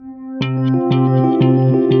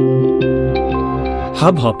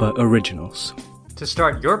Hubhopper Originals. To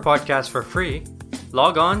start your podcast for free,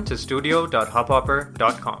 log on to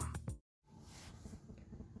studio.hubhopper.com.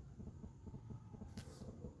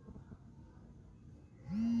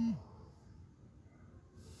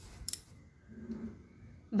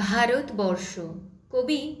 Bharatvarsha,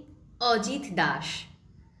 কবি অজিত দাস।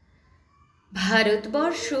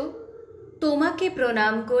 ভারতবর্ষ, তোমাকে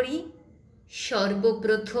প্রণাম করি।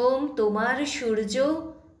 সর্বপ্রথম তোমার সূর্য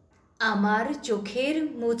আমার চোখের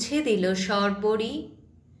মুছে দিল সর্বরি।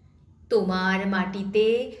 তোমার মাটিতে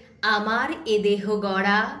আমার এ দেহ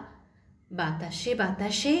গড়া, বাতাসে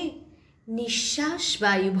বাতাসে নিঃশ্বাস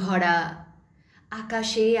বায়ু ভরা।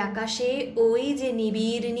 আকাশে আকাশে ওই যে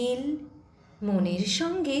নিবিড় নীল, মনের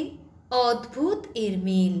সঙ্গে অদ্ভুত এর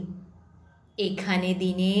মিল। এখানে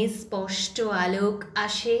দিনে স্পষ্ট আলোক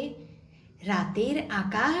আসে, রাতের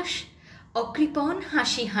আকাশ অকৃপণ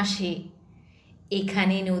হাসি হাসে।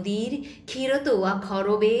 এখানে নদীর ক্ষীরতোয়া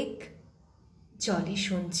খরবেগ, জলে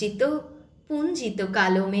সঞ্চিত পুঞ্জিত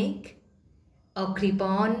কালো মেঘ।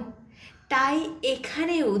 অকৃপণ, তাই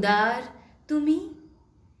এখানে উদার তুমি।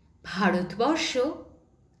 ভারতবর্ষ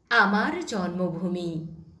আমার জন্মভূমি,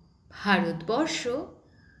 ভারতবর্ষ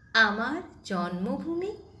আমার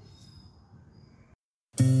জন্মভূমি।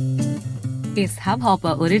 इस हब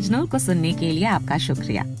हॉपर ओरिजिनल को सुनने के लिए आपका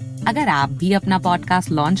शुक्रिया। अगर आप भी अपना पॉडकास्ट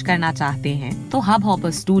लॉन्च करना चाहते हैं तो हब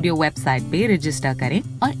हॉपर स्टूडियो वेबसाइट पे रजिस्टर करें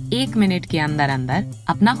और 1 मिनट के अंदर अंदर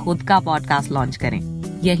अपना खुद का पॉडकास्ट लॉन्च करें।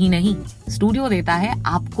 यही नहीं, स्टूडियो देता है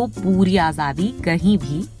आपको पूरी आजादी कहीं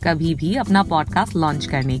भी कभी भी अपना पॉडकास्ट लॉन्च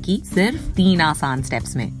करने की, सिर्फ 3 आसान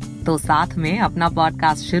स्टेप्स में। तो साथ में अपना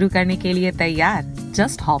पॉडकास्ट शुरू करने के लिए तैयार?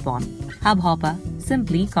 Just hop on hub hopper,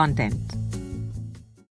 simply content.